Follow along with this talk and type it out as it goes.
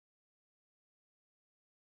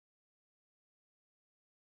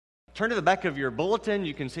Turn to the back of your bulletin.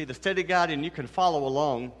 You can see the study guide and you can follow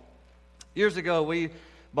along. Years ago, we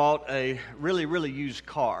bought a really used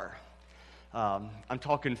car. I'm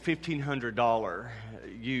talking $1,500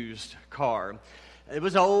 used car. It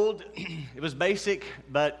was old, it was basic,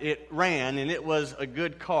 but it ran, and it was a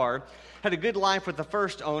good car. Had a good life with the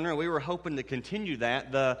first owner, and we were hoping to continue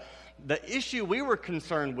that. The issue we were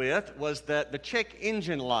concerned with was that the check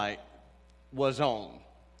engine light was on.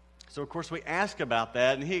 So, of course, we asked about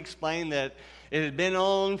that, and he explained that it had been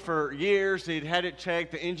on for years. He'd had it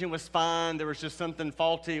checked. The engine was fine. There was just something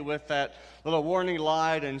faulty with that little warning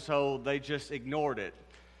light, and so they just ignored it.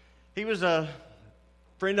 He was a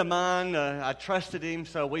friend of mine. I trusted him,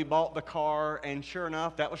 so we bought the car, and sure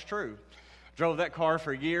enough, that was true. Drove that car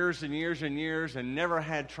for years and years and years and never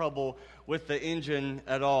had trouble with the engine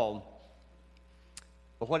at all.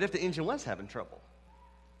 But what if the engine was having trouble?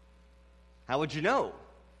 How would you know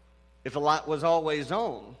if the light was always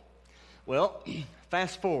on? Well,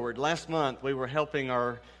 fast forward. Last month, we were helping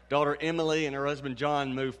our daughter Emily and her husband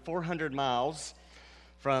John move 400 miles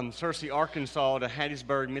from Searcy, Arkansas to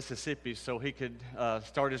Hattiesburg, Mississippi, so he could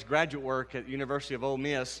start his graduate work at the University of Ole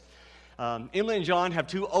Miss. Emily and John have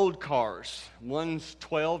two old cars. One's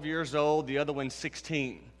 12 years old, the other one's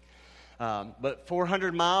 16. But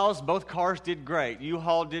 400 miles, both cars did great.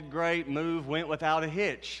 U-Haul did great. Move went without a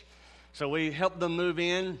hitch. So we helped them move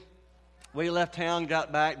in. We left town,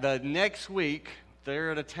 got back. The next week,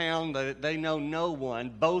 they're at a town that they know no one.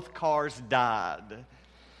 Both cars died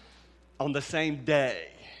on the same day.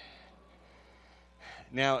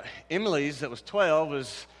 Now, Emily's, that was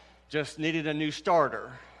 12, just needed a new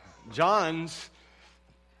starter. John's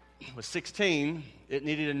was 16. It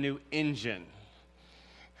needed a new engine.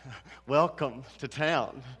 Welcome to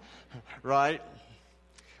town, right?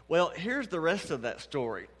 Well, here's the rest of that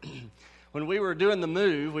story. When we were doing the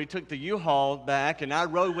move, we took the U-Haul back, and I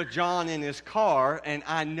rode with John in his car, and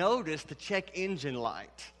I noticed the check engine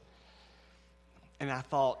light. And I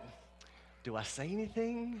thought, do I say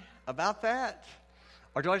anything about that?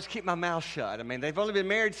 Or do I just keep my mouth shut? I mean, they've only been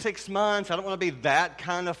married 6 months. I don't want to be that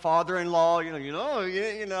kind of father-in-law, you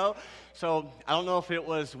know. So I don't know if it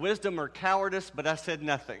was wisdom or cowardice, but I said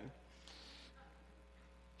nothing.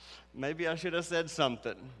 Maybe I should have said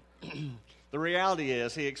something. The reality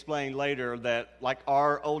is, he explained later that like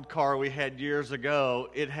our old car we had years ago,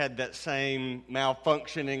 it had that same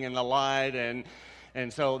malfunctioning in the light,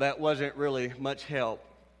 and so that wasn't really much help.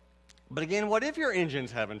 But again, what if your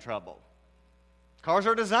engine's having trouble? Cars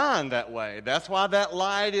are designed that way. That's why that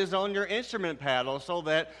light is on your instrument panel, so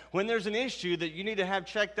that when there's an issue that you need to have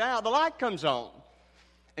checked out, the light comes on.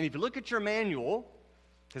 And if you look at your manual,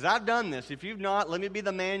 because I've done this, if you've not, let me be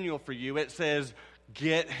the manual for you. It says,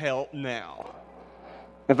 get help now.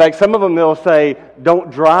 In fact, some of them, they'll say, don't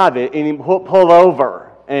drive it, and pull over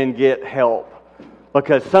and get help,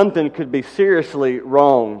 because something could be seriously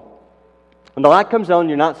wrong. When the light comes on,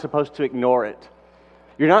 you're not supposed to ignore it.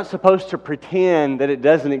 You're not supposed to pretend that it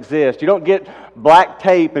doesn't exist. You don't get black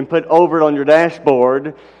tape and put over it on your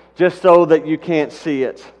dashboard just so that you can't see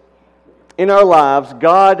it. In our lives,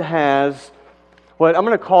 God has what I'm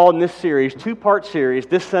going to call in this series, two-part series,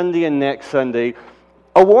 this Sunday and next Sunday,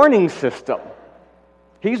 a warning system.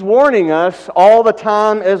 He's warning us all the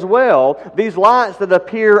time as well. These lights that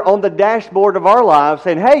appear on the dashboard of our lives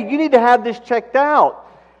saying, hey, you need to have this checked out.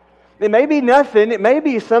 It may be nothing. It may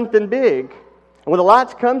be something big. And when the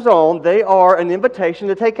lights comes on, they are an invitation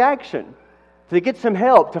to take action, to get some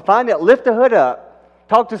help, to find out, lift the hood up,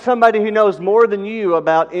 talk to somebody who knows more than you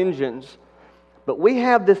about engines. But we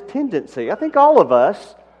have this tendency, I think all of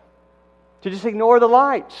us, to just ignore the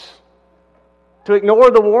lights, to ignore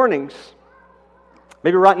the warnings.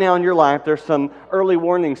 Maybe right now in your life there's some early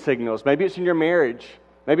warning signals. Maybe it's in your marriage.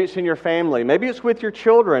 Maybe it's in your family. Maybe it's with your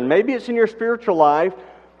children. Maybe it's in your spiritual life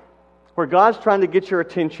where God's trying to get your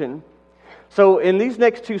attention. So in these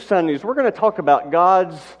next 2 Sundays, we're going to talk about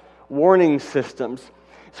God's warning systems.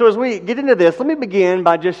 So as we get into this, let me begin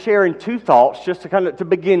by just sharing 2 thoughts, just to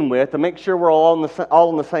begin with, to make sure we're all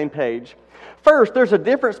on the same page. First, there's a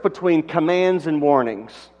difference between commands and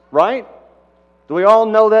warnings, right? Do we all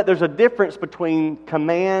know that? There's a difference between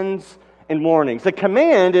commands and warnings. The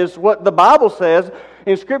command is what the Bible says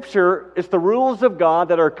in Scripture. It's the rules of God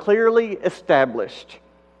that are clearly established.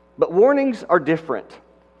 But warnings are different.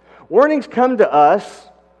 Warnings come to us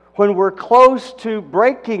when we're close to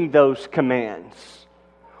breaking those commands.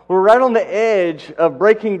 We're right on the edge of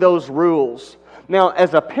breaking those rules. Now,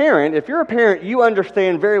 as a parent, if you're a parent, you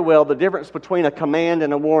understand very well the difference between a command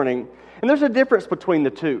and a warning. And there's a difference between the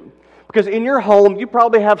two. Because in your home, you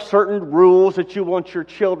probably have certain rules that you want your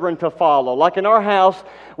children to follow. Like in our house,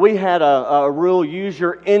 we had a rule, use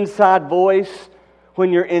your inside voice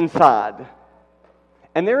when you're inside.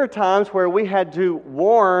 And there are times where we had to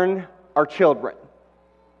warn our children.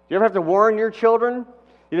 You ever have to warn your children?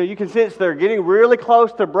 You know, you can sense they're getting really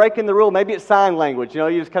close to breaking the rule. Maybe it's sign language. You know,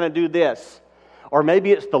 you just kind of do this. Or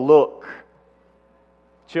maybe it's the look.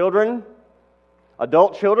 Children,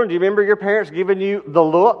 adult children, do you remember your parents giving you the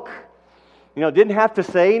look? You know, didn't have to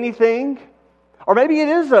say anything. Or maybe it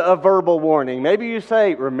is a verbal warning. Maybe you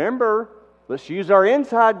say, remember, let's use our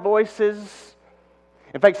inside voices.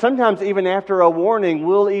 In fact, sometimes even after a warning,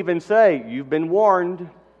 we'll even say, you've been warned,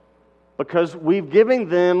 because we've given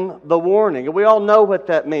them the warning. And we all know what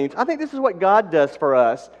that means. I think this is what God does for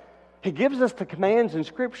us. He gives us the commands in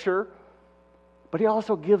Scripture, but He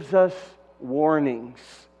also gives us warnings.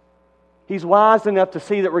 He's wise enough to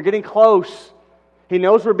see that we're getting close. He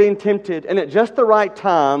knows we're being tempted, and at just the right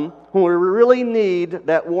time, when we really need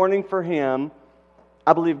that warning for Him,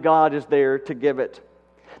 I believe God is there to give it.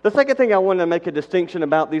 The second thing I want to make a distinction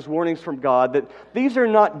about these warnings from God, that these are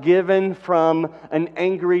not given from an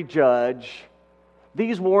angry judge.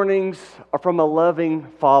 These warnings are from a loving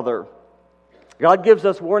Father. God gives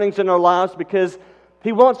us warnings in our lives because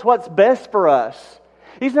He wants what's best for us.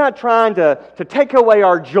 He's not trying to take away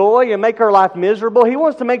our joy and make our life miserable. He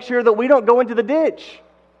wants to make sure that we don't go into the ditch,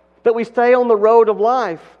 that we stay on the road of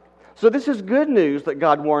life. So this is good news that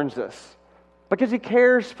God warns us, because He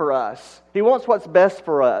cares for us. He wants what's best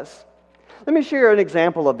for us. Let me share an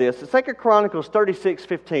example of this. It's 2 Chronicles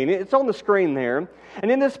 36:15. It's on the screen there.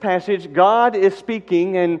 And in this passage, God is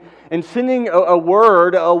speaking and sending a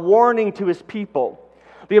word, a warning to His people.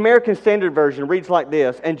 The American Standard Version reads like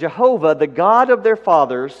this: "And Jehovah, the God of their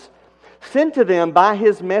fathers, sent to them by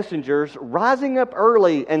His messengers, rising up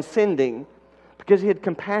early and sending, because He had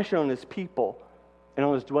compassion on His people and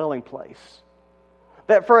on His dwelling place."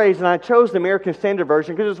 That phrase, and I chose the American Standard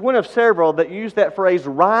Version because it's one of several that use that phrase,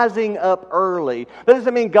 rising up early. That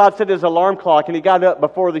doesn't mean God set His alarm clock and He got up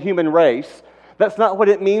before the human race. That's not what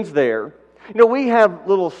it means there. You know, we have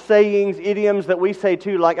little sayings, idioms that we say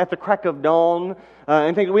too, like at the crack of dawn,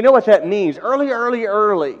 and things. We know what that means. Early, early,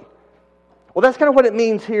 early. Well, that's kind of what it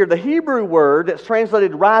means here. The Hebrew word that's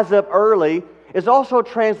translated rise up early is also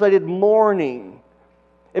translated morning.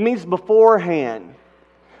 It means beforehand.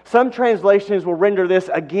 Some translations will render this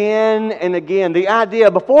again and again. The idea,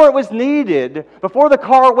 before it was needed, before the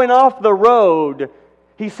car went off the road,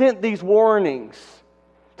 He sent these warnings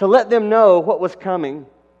to let them know what was coming.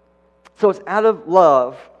 So it's out of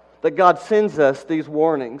love that God sends us these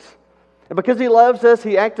warnings. And because He loves us,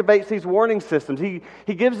 He activates these warning systems. He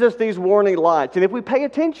gives us these warning lights. And if we pay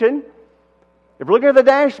attention, if we're looking at the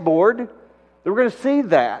dashboard, then we're going to see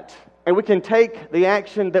that. And we can take the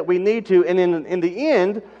action that we need to, and in the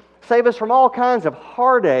end, save us from all kinds of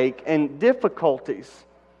heartache and difficulties.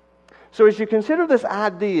 So as you consider this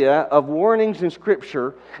idea of warnings in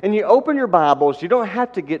Scripture, and you open your Bibles, you don't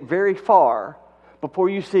have to get very far before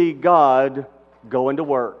you see God going to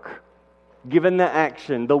work, giving the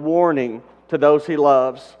action, the warning to those He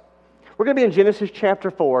loves. We're going to be in Genesis chapter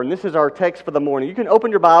 4, and this is our text for the morning. You can open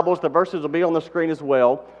your Bibles. The verses will be on the screen as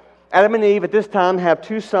well. Adam and Eve at this time have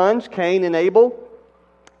two sons, Cain and Abel.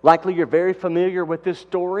 Likely you're very familiar with this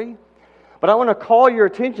story. But I want to call your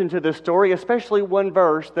attention to this story, especially one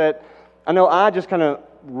verse that I know I just kind of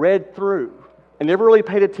read through and never really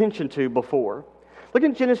paid attention to before. Look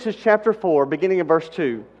at Genesis chapter 4, beginning in verse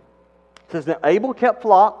 2. It says, "Now Abel kept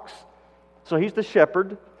flocks," so he's the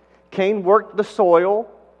shepherd. "Cain worked the soil,"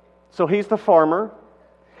 so he's the farmer.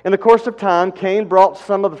 "In the course of time, Cain brought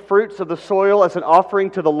some of the fruits of the soil as an offering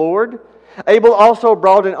to the Lord. Abel also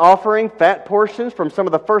brought an offering, fat portions from some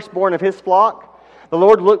of the firstborn of his flock. The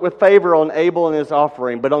Lord looked with favor on Abel and his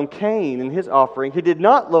offering, but on Cain and his offering He did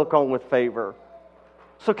not look on with favor.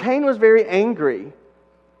 So Cain was very angry,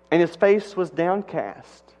 and his face was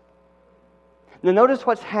downcast." Now notice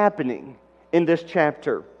what's happening in this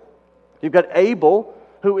chapter. You've got Abel,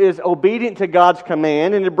 who is obedient to God's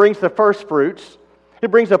command, and he brings the first fruits. He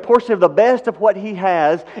brings a portion of the best of what he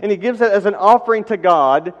has, and he gives it as an offering to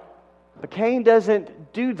God. But Cain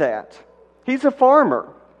doesn't do that. He's a farmer.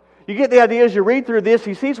 You get the idea as you read through this.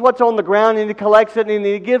 He sees what's on the ground and he collects it and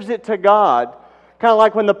he gives it to God. Kind of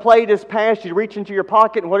like when the plate is passed, you reach into your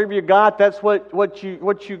pocket and whatever you got, that's what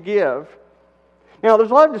you give. Now,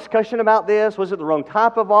 there's a lot of discussion about this. Was it the wrong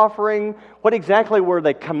type of offering? What exactly were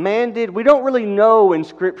they commanded? We don't really know in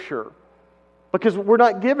Scripture because we're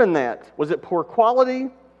not given that. Was it poor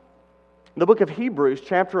quality? In the book of Hebrews,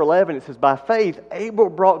 chapter 11, it says, "By faith, Abel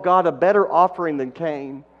brought God a better offering than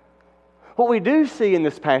Cain." what we do see in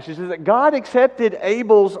this passage is that God accepted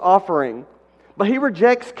Abel's offering, but He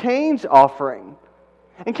rejects Cain's offering.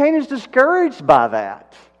 And Cain is discouraged by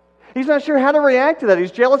that. He's not sure how to react to that.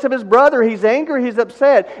 He's jealous of his brother. He's angry. He's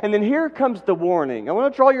upset. And then here comes the warning. I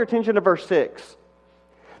want to draw your attention to verse 6.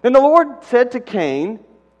 Then the Lord said to Cain,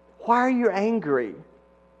 "Why are you angry?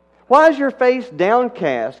 Why is your face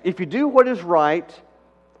downcast? If you do what is right,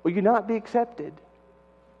 will you not be accepted?"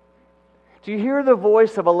 Do you hear the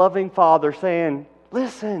voice of a loving Father saying,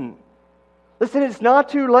 listen, it's not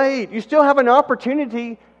too late. You still have an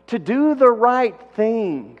opportunity to do the right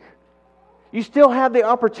thing. You still have the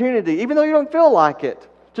opportunity, even though you don't feel like it,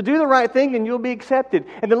 to do the right thing and you'll be accepted.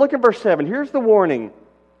 And then look at verse 7. Here's the warning.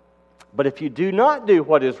 But if you do not do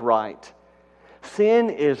what is right, sin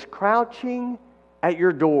is crouching at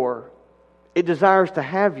your door. It desires to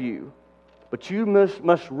have you, but you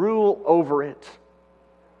must rule over it.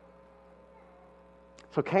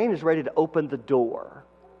 So Cain is ready to open the door.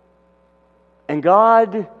 And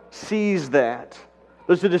God sees that.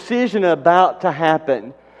 There's a decision about to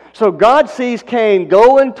happen. So God sees Cain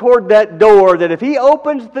going toward that door, that if he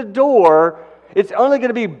opens the door, it's only going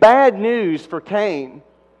to be bad news for Cain.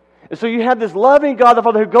 And so you have this loving God the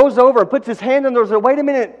Father who goes over and puts his hand on the door and says,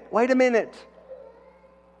 wait a minute.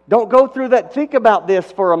 Don't go through that. Think about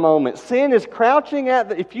this for a moment. Sin is crouching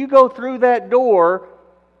if you go through that door,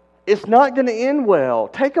 it's not going to end well.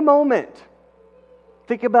 Take a moment.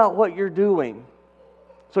 Think about what you're doing.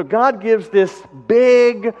 So God gives this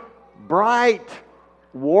big, bright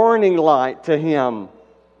warning light to him.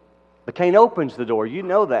 But Cain opens the door. You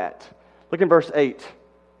know that. Look in verse 8.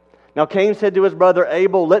 Now Cain said to his brother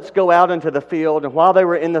Abel, "Let's go out into the field." And while they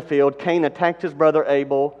were in the field, Cain attacked his brother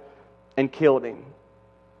Abel and killed him.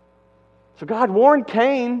 So God warned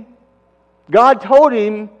Cain. God told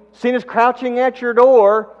him, sin is crouching at your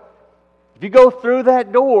door. If you go through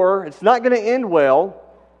that door, it's not going to end well.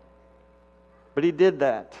 But he did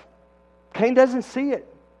that. Cain doesn't see it.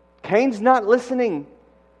 Cain's not listening.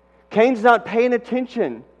 Cain's not paying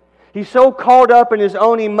attention. He's so caught up in his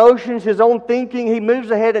own emotions, his own thinking, he moves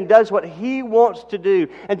ahead and does what he wants to do.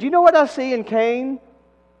 And do you know what I see in Cain?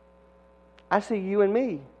 I see you and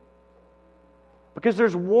me. Because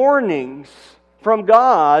there's warnings from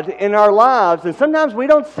God in our lives, and sometimes we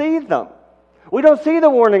don't see them. We don't see the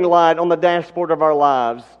warning light on the dashboard of our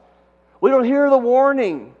lives. We don't hear the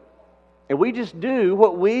warning. And we just do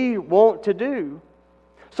what we want to do.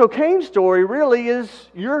 So Cain's story really is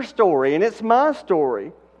your story, and it's my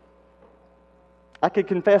story. I could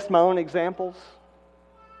confess my own examples.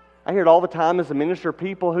 I hear it all the time as a minister,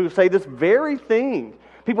 people who say this very thing.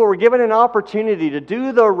 People were given an opportunity to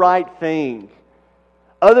do the right thing.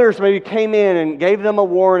 Others maybe came in and gave them a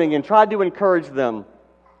warning and tried to encourage them.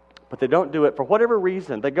 But they don't do it for whatever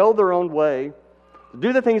reason. They go their own way,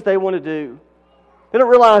 do the things they want to do. They don't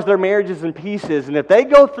realize their marriage is in pieces, and if they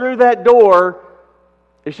go through that door,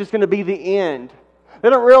 it's just going to be the end. They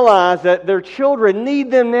don't realize that their children need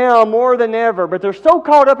them now more than ever, but they're so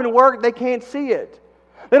caught up in work they can't see it.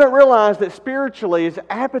 They don't realize that spiritually, as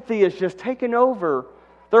apathy is just taken over,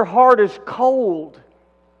 their heart is cold,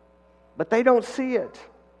 but they don't see it.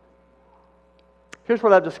 Here's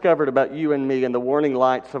what I've discovered about you and me and the warning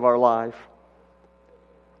lights of our life.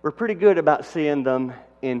 We're pretty good about seeing them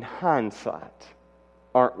in hindsight,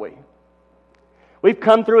 aren't we? We've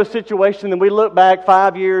come through a situation and we look back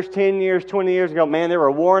 5 years, 10 years, 20 years and go, man, there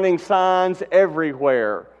were warning signs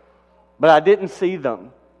everywhere. But I didn't see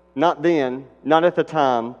them. Not then, not at the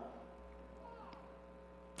time.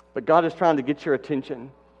 But God is trying to get your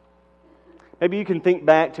attention. Maybe you can think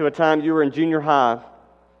back to a time you were in junior high.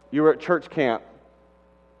 You were at church camp.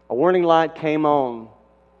 A warning light came on,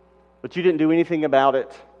 but you didn't do anything about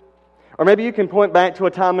it. Or maybe you can point back to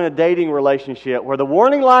a time in a dating relationship where the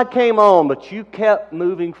warning light came on, but you kept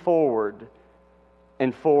moving forward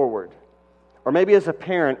and forward. Or maybe as a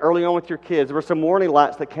parent, early on with your kids, there were some warning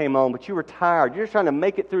lights that came on, but you were tired. You're just trying to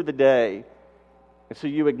make it through the day, and so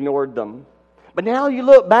you ignored them. But now you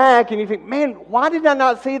look back and you think, man, why did I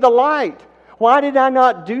not see the light? Why did I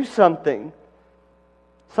not do something?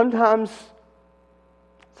 Sometimes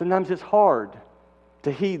it's hard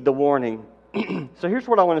to heed the warning. So here's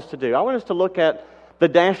what I want us to do. I want us to look at the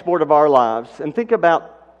dashboard of our lives and think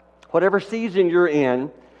about whatever season you're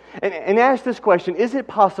in and ask this question: is it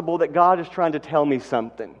possible that God is trying to tell me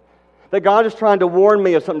something? That God is trying to warn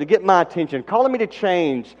me of something, to get my attention, calling me to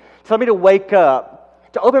change, telling me to wake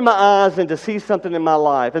up, to open my eyes and to see something in my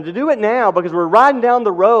life. And to do it now because we're riding down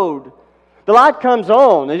the road. The light comes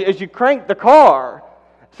on as you crank the car.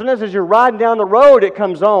 Sometimes as you're riding down the road, it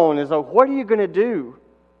comes on. And so what are you going to do?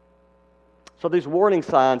 So these warning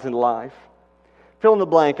signs in life. fill in the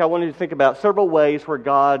blank, I want you to think about several ways where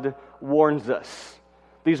God warns us.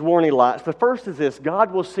 These warning lights. The first is this: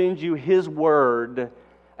 God will send you His Word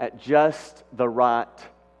at just the right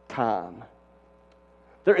time.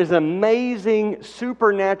 There is amazing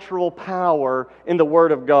supernatural power in the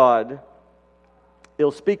Word of God.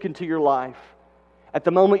 It'll speak into your life at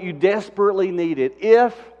the moment you desperately need it.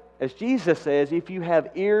 If, as Jesus says, if you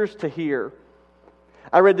have ears to hear.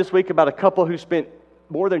 I read this week about a couple who spent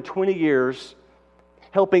more than 20 years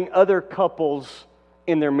helping other couples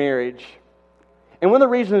in their marriage. And one of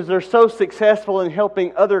the reasons they're so successful in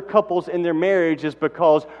helping other couples in their marriage is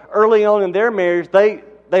because early on in their marriage,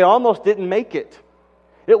 they almost didn't make it.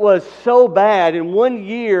 It was so bad. In 1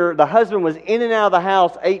 year, the husband was in and out of the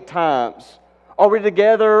house 8 times. Are we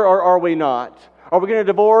together or are we not? Are we going to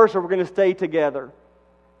divorce or are we going to stay together?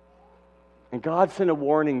 And God sent a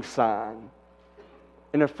warning sign.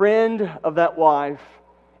 And a friend of that wife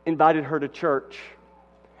invited her to church.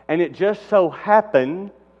 And it just so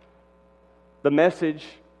happened the message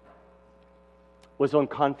was on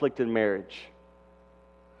conflict in marriage.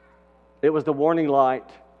 It was the warning light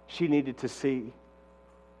she needed to see.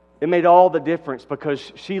 It made all the difference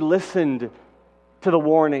because she listened to the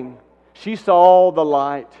warning. She saw the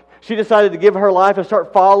light. She decided to give her life and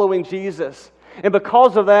start following Jesus. And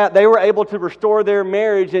because of that, they were able to restore their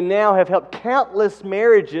marriage and now have helped countless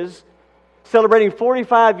marriages, celebrating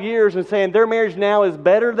 45 years and saying their marriage now is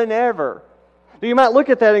better than ever. Now, you might look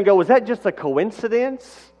at that and go, was that just a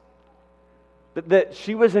coincidence? That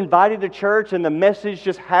she was invited to church and the message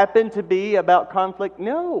just happened to be about conflict?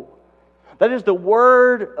 No. That is the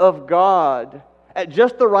Word of God at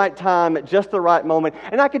just the right time, at just the right moment.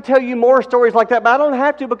 And I could tell you more stories like that, but I don't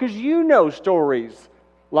have to because you know stories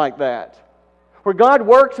like that, where God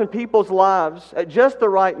works in people's lives at just the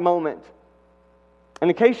right moment. And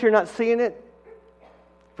in case you're not seeing it,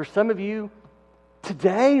 for some of you,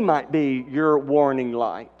 today might be your warning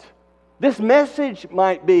light. This message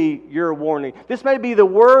might be your warning. This may be the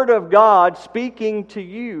Word of God speaking to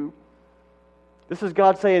you. This is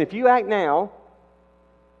God saying, if you act now,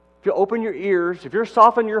 if you open your ears, if you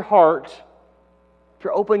soften your heart, if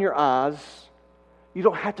you open your eyes, you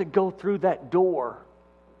don't have to go through that door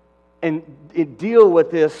and deal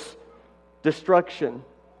with this destruction.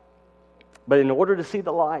 But in order to see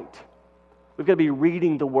the light, we've got to be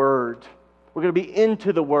reading the Word. We're going to be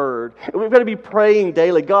into the Word. And we've got to be praying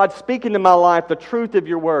daily. God, speak into my life the truth of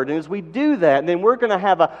your Word. And as we do that, then we're going to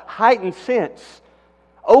have a heightened sense,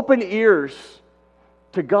 open ears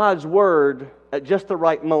to God's Word at just the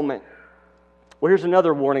right moment. Well, here's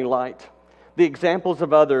another warning light. The examples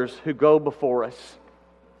of others who go before us.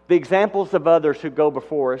 The examples of others who go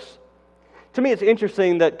before us. To me, it's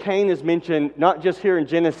interesting that Cain is mentioned not just here in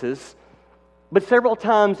Genesis, but several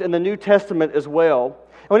times in the New Testament as well.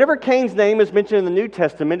 And whenever Cain's name is mentioned in the New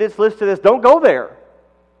Testament, it's listed as, don't go there.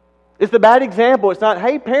 It's the bad example. It's not,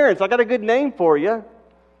 hey parents, I got a good name for you,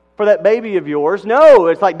 for that baby of yours. No,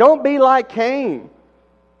 it's like, don't be like Cain.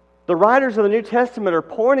 The writers of the New Testament are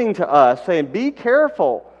pointing to us, saying, be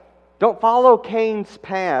careful. Don't follow Cain's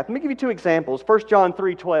path. Let me give you 2 examples. 1 John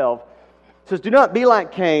 3:12 says, do not be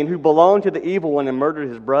like Cain, who belonged to the evil one and murdered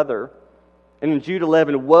his brother. And in Jude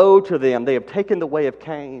 11, woe to them, they have taken the way of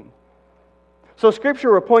Cain. So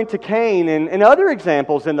Scripture will point to Cain and other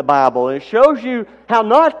examples in the Bible, and it shows you how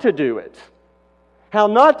not to do it, how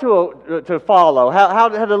not to follow, how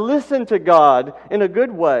to listen to God in a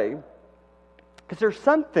good way. Because there's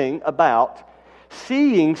something about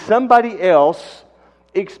seeing somebody else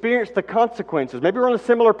experience the consequences. Maybe we're on a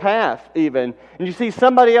similar path even, and you see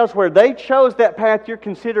somebody else where they chose that path you're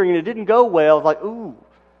considering and it didn't go well. It's like, ooh,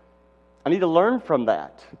 I need to learn from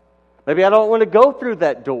that. Maybe I don't want to go through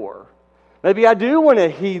that door. Maybe I do want to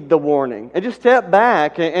heed the warning and just step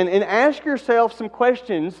back and ask yourself some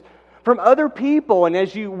questions from other people. And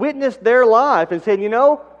as you witness their life and say, you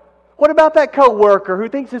know, what about that coworker who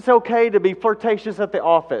thinks it's okay to be flirtatious at the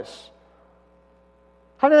office?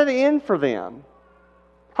 How did that end for them?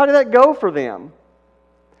 How did that go for them?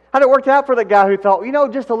 How did it work out for the guy who thought, you know,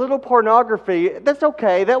 just a little pornography, that's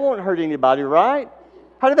okay, that won't hurt anybody, right?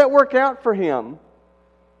 How did that work out for him?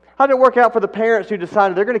 How did it work out for the parents who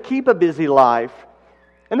decided they're going to keep a busy life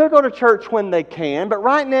and they'll go to church when they can, but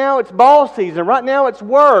right now it's ball season, right now it's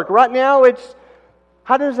work, right now it's...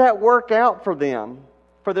 How does that work out for them,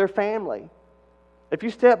 for their family? If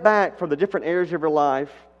you step back from the different areas of your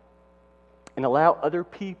life and allow other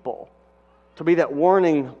people to be that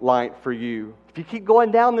warning light for you, if you keep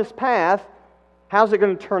going down this path, how's it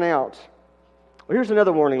going to turn out? Well, here's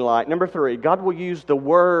another warning light. Number 3, God will use the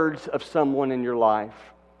words of someone in your life.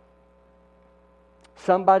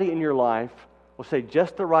 Somebody in your life will say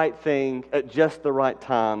just the right thing at just the right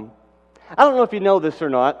time. I don't know if you know this or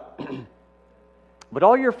not, but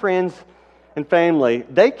all your friends and family,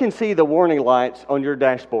 they can see the warning lights on your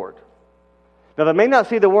dashboard. Now, they may not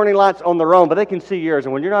see the warning lights on their own, but they can see yours.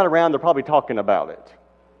 And when you're not around, they're probably talking about it.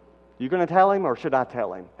 You going to tell him, or should I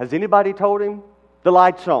tell him? Has anybody told him? The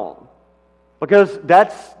light's on. Because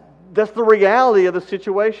that's the reality of the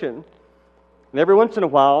situation. And every once in a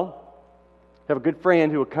while, you have a good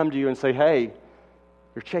friend who will come to you and say, hey,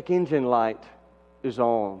 your check engine light is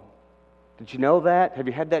on. Did you know that? Have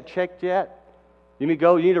you had that checked yet? You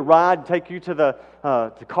need a ride, take you to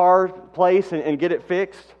the car place and get it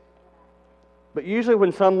fixed. But usually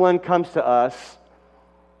when someone comes to us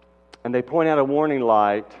and they point out a warning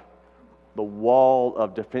light, the wall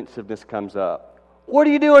of defensiveness comes up. What are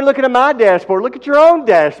you doing looking at my dashboard? Look at your own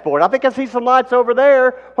dashboard. I think I see some lights over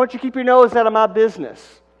there. Why don't you keep your nose out of my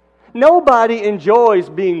business? Nobody enjoys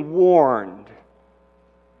being warned,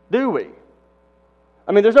 do we?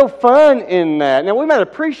 I mean, there's no fun in that. Now, we might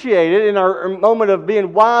appreciate it in our moment of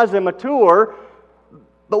being wise and mature,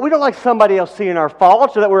 but we don't like somebody else seeing our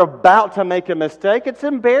faults or that we're about to make a mistake. It's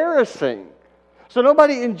embarrassing. So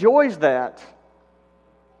nobody enjoys that.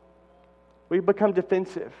 We become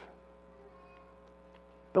defensive.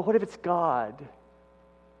 But what if it's God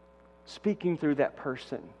speaking through that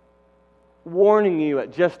person, warning you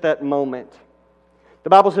at just that moment? The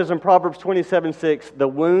Bible says in Proverbs 27:6, the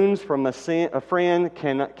wounds from a friend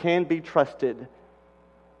can be trusted.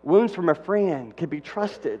 Wounds from a friend can be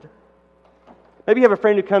trusted. Maybe you have a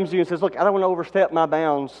friend who comes to you and says, look, I don't want to overstep my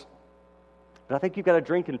bounds, but I think you've got a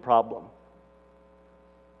drinking problem.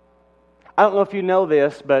 I don't know if you know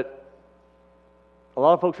this, but a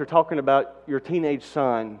lot of folks are talking about your teenage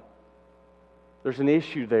son. There's an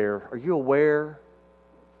issue there. Are you aware?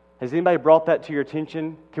 Has anybody brought that to your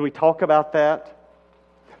attention? Can we talk about that?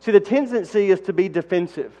 See, the tendency is to be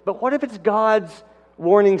defensive. But what if it's God's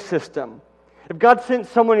warning system? If God sent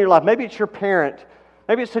someone in your life, maybe it's your parent,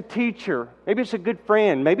 maybe it's a teacher, maybe it's a good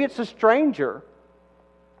friend, maybe it's a stranger.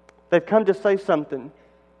 They've come to say something.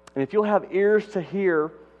 And if you'll have ears to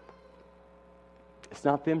hear, it's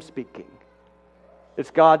not them speaking. It's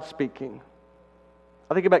God speaking.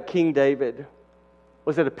 I think about King David.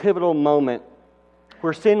 Was at a pivotal moment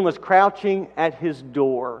where sin was crouching at his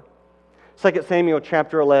door. 2 Samuel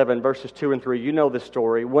chapter 11, verses 2 and 3. You know this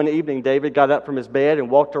story. One evening, David got up from his bed and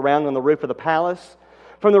walked around on the roof of the palace.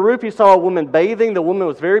 From the roof, he saw a woman bathing. The woman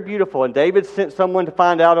was very beautiful, and David sent someone to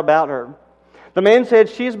find out about her. The man said,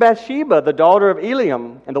 she is Bathsheba, the daughter of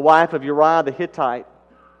Eliam, and the wife of Uriah the Hittite.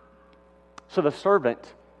 So the servant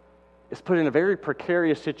is put in a very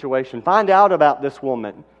precarious situation. Find out about this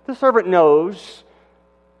woman. The servant knows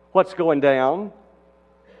what's going down.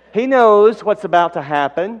 He knows what's about to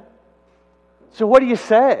happen. So what do you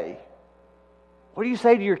say? What do you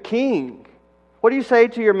say to your king? What do you say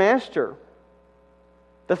to your master?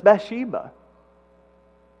 That's Bathsheba.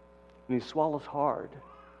 And he swallows hard.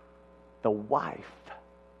 The wife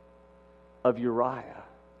of Uriah.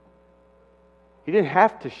 He didn't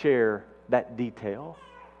have to share that detail,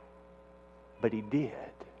 but he did.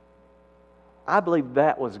 I believe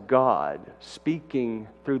that was God speaking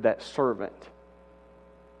through that servant.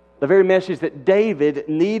 The very message that David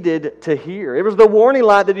needed to hear. It was the warning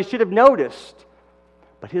light that he should have noticed.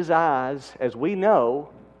 But his eyes, as we know,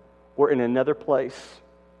 were in another place.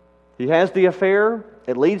 He has the affair.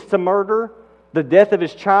 It leads to murder, the death of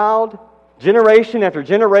his child, generation after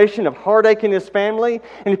generation of heartache in his family.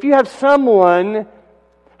 And if you have someone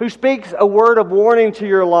who speaks a word of warning to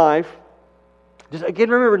your life, just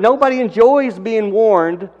again remember, nobody enjoys being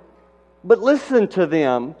warned, but listen to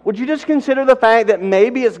them. Would you just consider the fact that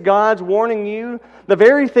maybe it's God's warning you? The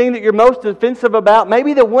very thing that you're most defensive about,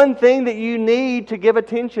 maybe the one thing that you need to give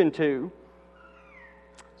attention to.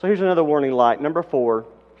 So here's another warning light. Number 4,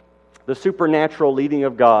 the supernatural leading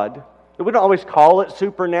of God. We don't always call it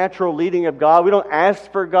supernatural leading of God. We don't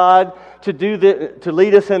ask for God to to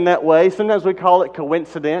lead us in that way. Sometimes we call it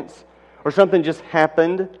coincidence, or something just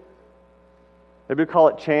happened. Maybe we call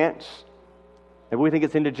it chance. Maybe we think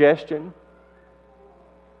it's indigestion.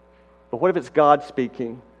 But what if it's God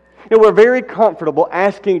speaking? You know, we're very comfortable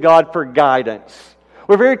asking God for guidance.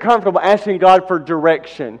 We're very comfortable asking God for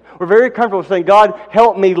direction. We're very comfortable saying, God,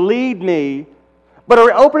 help me, lead me. But are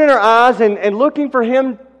we opening our eyes and looking for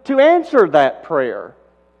Him to answer that prayer?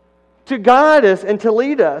 To guide us and to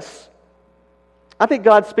lead us? I think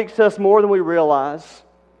God speaks to us more than we realize.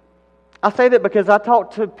 I say that because I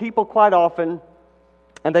talk to people quite often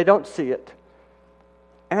and they don't see it.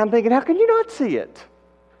 And I'm thinking, how can you not see it?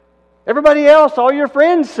 Everybody else, all your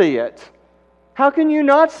friends see it. How can you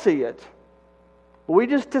not see it? We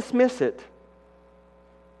just dismiss it.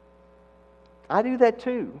 I do that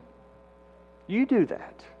too. You do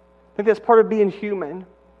that. I think that's part of being human.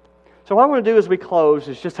 So what I want to do as we close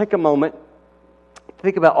is just take a moment,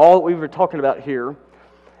 think about all that we were talking about here,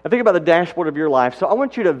 and think about the dashboard of your life. So I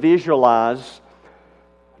want you to visualize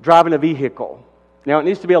driving a vehicle. Now, it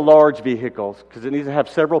needs to be a large vehicle because it needs to have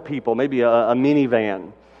several people, maybe a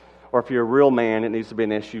minivan. Or if you're a real man, it needs to be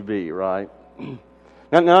an SUV, right?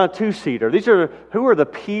 Not a two-seater. Who are the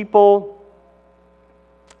people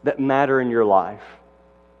that matter in your life?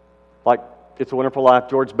 Like It's a Wonderful Life,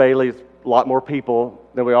 George Bailey, a lot more people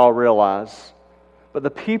than we all realize. But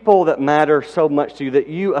the people that matter so much to you, that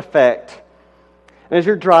you affect. And as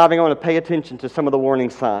you're driving, I want to pay attention to some of the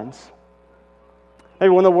warning signs. Maybe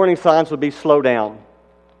one of the warning signs would be slow down.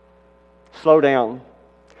 Slow down.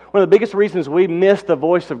 One of the biggest reasons we miss the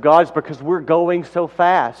voice of God is because we're going so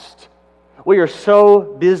fast. We are so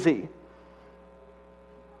busy.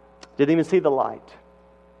 Didn't even see the light.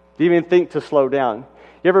 Didn't even think to slow down.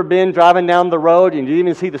 You ever been driving down the road and you didn't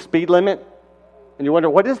even see the speed limit? And you wonder,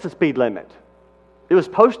 what is the speed limit? It was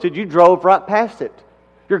posted. You drove right past it.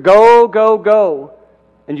 You're go, go, go.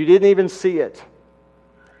 And you didn't even see it.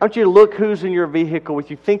 I want you to look who's in your vehicle with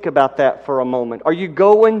you. Think about that for a moment. Are you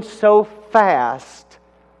going so fast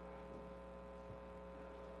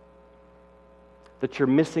that you're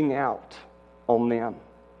missing out on them?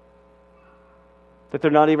 That they're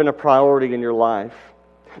not even a priority in your life?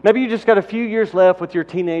 Maybe you just got a few years left with your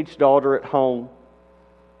teenage daughter at home.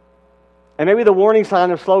 And maybe the warning sign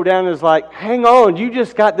of slow down is like, hang on, you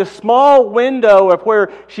just got this small window of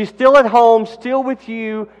where she's still at home, still with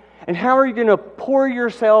you. And how are you going to pour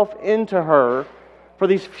yourself into her for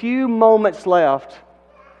these few moments left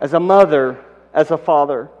as a mother, as a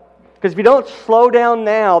father? Because if you don't slow down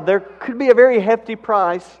now, there could be a very hefty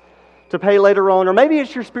price to pay later on. Or maybe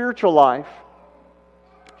it's your spiritual life.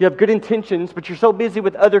 You have good intentions, but you're so busy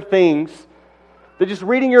with other things that just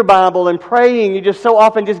reading your Bible and praying, you just so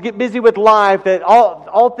often just get busy with life that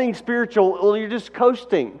all things spiritual, well, you're just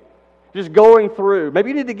coasting, just going through. Maybe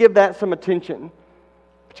you need to give that some attention.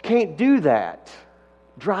 But you can't do that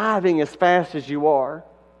driving as fast as you are.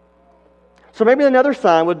 So maybe another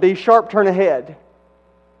sign would be sharp turn ahead.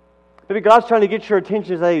 Maybe God's trying to get your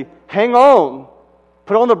attention and say, hang on,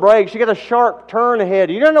 put on the brakes. You got a sharp turn ahead.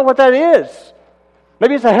 You don't know what that is.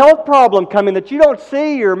 Maybe it's a health problem coming that you don't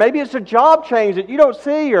see, or maybe it's a job change that you don't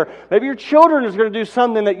see, or maybe your children is going to do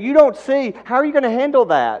something that you don't see. How are you going to handle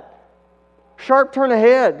that? Sharp turn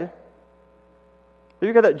ahead. Maybe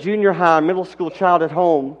you've got that junior high, middle school child at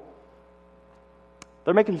home.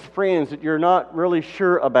 They're making friends that you're not really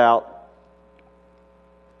sure about.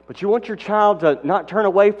 But you want your child to not turn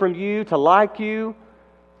away from you, to like you.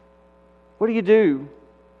 What do?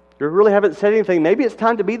 You really haven't said anything. Maybe it's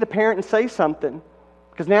time to be the parent and say something.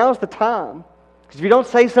 Because now is the time. Because if you don't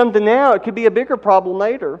say something now, it could be a bigger problem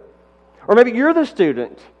later. Or maybe you're the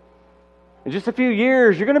student. In just a few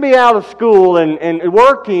years, you're going to be out of school and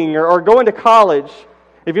working or going to college.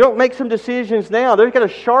 If you don't make some decisions now, there's got a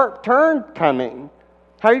sharp turn coming.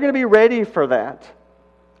 How are you going to be ready for that?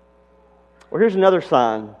 Well, here's another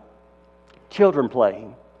sign. Children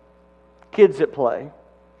playing. Kids that play.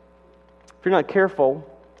 If you're not careful,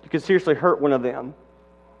 you can seriously hurt one of them.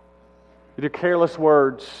 With your careless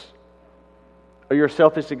words or your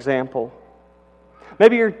selfish example.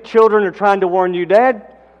 Maybe your children are trying to warn you, Dad,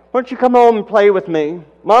 why don't you come home and play with me?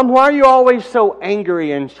 Mom, why are you always so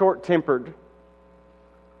angry and short-tempered?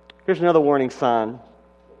 Here's another warning sign.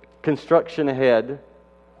 Construction ahead.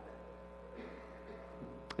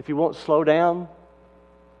 If you won't slow down,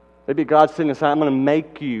 maybe God's sending a sign, I'm going to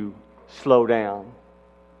make you slow down.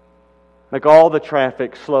 Make all the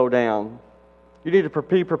traffic slow down. You need to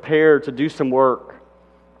be prepared to do some work.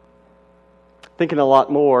 Thinking a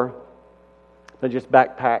lot more than just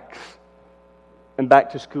backpacks and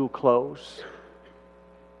back-to-school clothes.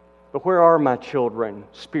 But where are my children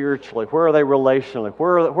spiritually? Where are they relationally?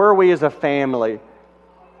 Where are we as a family?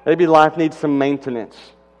 Maybe life needs some maintenance.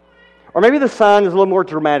 Or maybe the sign is a little more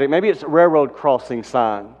dramatic. Maybe it's a railroad crossing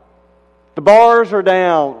sign. The bars are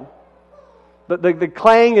down. The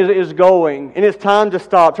clang is going, and it's time to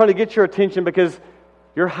stop. Trying to get your attention because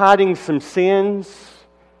you're hiding some sins,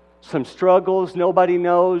 some struggles nobody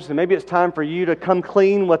knows, and maybe it's time for you to come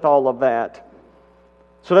clean with all of that.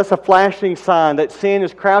 So that's a flashing sign that sin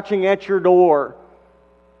is crouching at your door.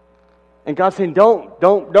 And God's saying, don't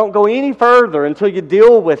go any further until you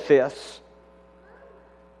deal with this.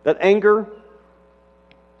 That anger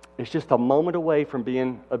is just a moment away from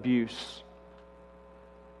being abuse.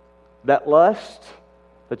 That lust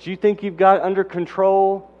that you think you've got under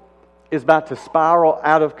control is about to spiral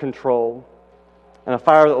out of control, and a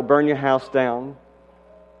fire that will burn your house down.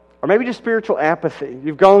 Or maybe just spiritual apathy.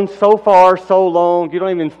 You've gone so far, so long, you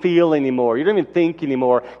don't even feel anymore. You don't even think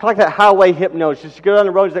anymore. Kind of like that highway hypnosis. You go down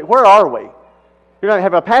the road and say, where are we? You're not,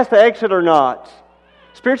 have I passed the exit or not?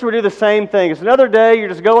 Spiritually, we do the same thing. It's another day, you're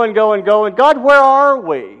just going. God, where are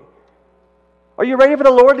we? Are you ready for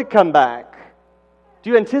the Lord to come back?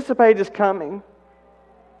 Do you anticipate His coming?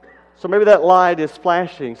 So maybe that light is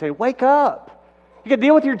flashing, saying, wake up. You can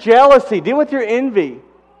deal with your jealousy, deal with your envy,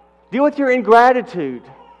 deal with your ingratitude.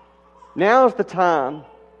 Now is the time.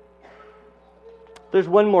 There's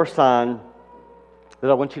one more sign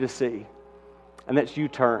that I want you to see, and that's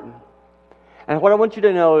U-turn. And what I want you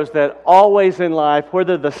to know is that always in life,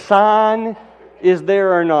 whether the sign is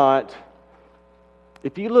there or not,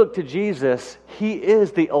 if you look to Jesus, He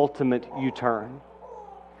is the ultimate U-turn.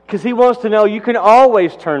 Because He wants to know you can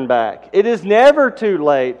always turn back. It is never too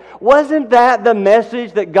late. Wasn't that the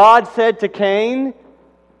message that God said to Cain?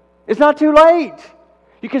 It's not too late.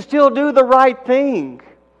 You can still do the right thing.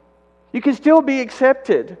 You can still be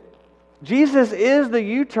accepted. Jesus is the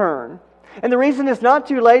U-turn. And the reason it's not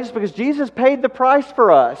too late is because Jesus paid the price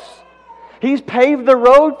for us. He's paved the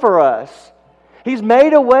road for us. He's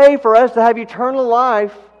made a way for us to have eternal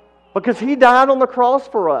life because He died on the cross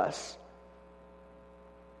for us.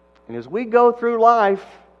 And as we go through life,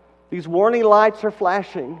 these warning lights are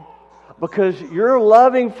flashing because your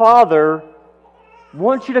loving Father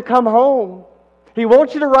wants you to come home. He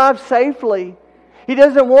wants you to arrive safely. He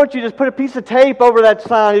doesn't want you to just put a piece of tape over that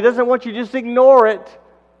sign. He doesn't want you to just ignore it.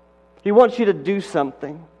 He wants you to do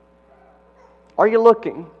something. Are you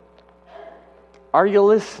looking? Are you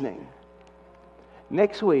listening?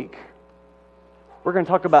 Next week, we're going to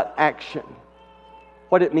talk about action,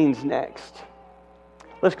 what it means next.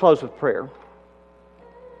 Let's close with prayer.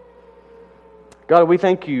 God, we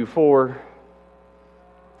thank You for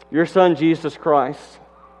Your Son, Jesus Christ,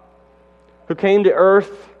 who came to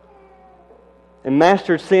earth and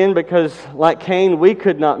mastered sin because, like Cain, we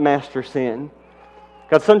could not master sin.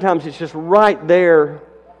 God, sometimes it's just right there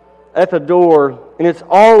at the door, and it's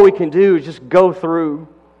all we can do is just go through.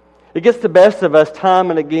 It gets the best of us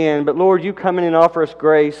time and again, but Lord, You come in and offer us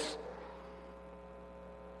grace.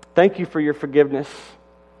 Thank You for Your forgiveness.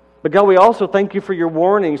 But God, we also thank You for Your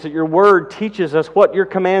warnings, that Your Word teaches us what Your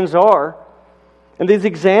commands are. And these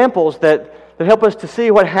examples that help us to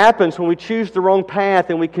see what happens when we choose the wrong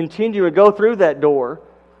path and we continue to go through that door.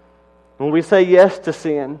 When we say yes to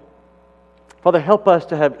sin. Father, help us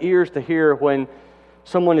to have ears to hear when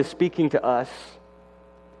someone is speaking to us.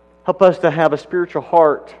 Help us to have a spiritual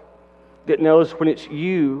heart that knows when it's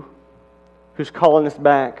You who's calling us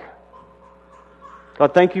back.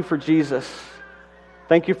 God, thank You for Jesus.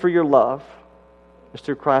 Thank You for Your love. It's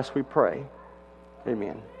through Christ we pray.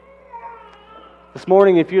 Amen. This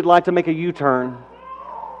morning, if you'd like to make a U-turn,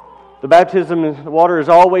 the baptism in the water is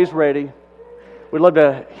always ready. We'd love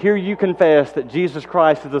to hear you confess that Jesus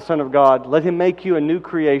Christ is the Son of God. Let Him make you a new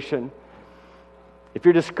creation. If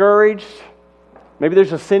you're discouraged, maybe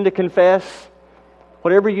there's a sin to confess,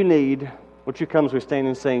 whatever you need, would you come as we stand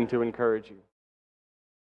and sing to encourage you?